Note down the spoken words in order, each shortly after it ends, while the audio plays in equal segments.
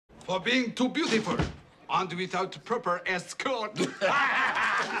for being too beautiful and without proper escort.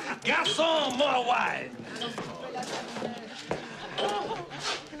 Garçon, more wine.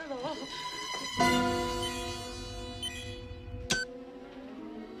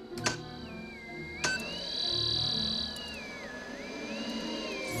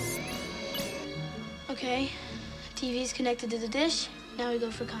 Okay, TV's connected to the dish. Now we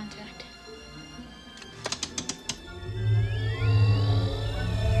go for contact.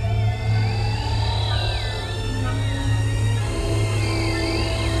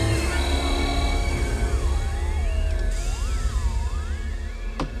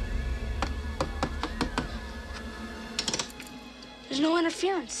 There's no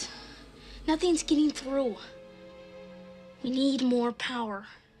interference. Nothing's getting through. We need more power.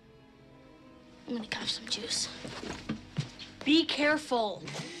 I'm gonna cough some juice. Be careful.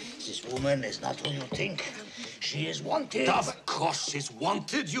 This woman is not who you think. She is wanted. Of course she's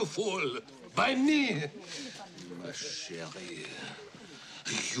wanted, you fool. By me. Ma chérie,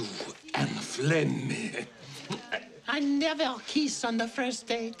 you enflame me. I never kiss on the first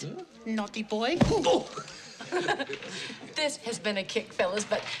date. Huh? Naughty boy. Oh. This has been a kick, fellas,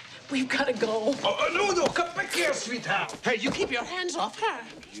 but we've got to go. Oh, no, come back here, sweetheart. Hey, you keep your hands off her.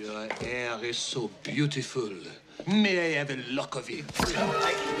 Your hair is so beautiful. May I have a lock of it?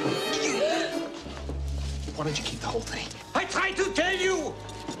 Why don't you keep the whole thing? I tried to tell you.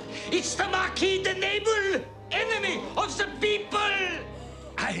 It's the Marquis de Nable, enemy of the people.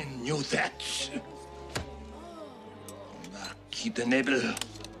 I knew that. Marquis de Nable,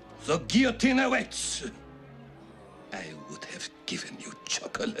 the guillotine awaits. I would have given you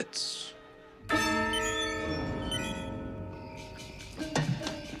chocolates.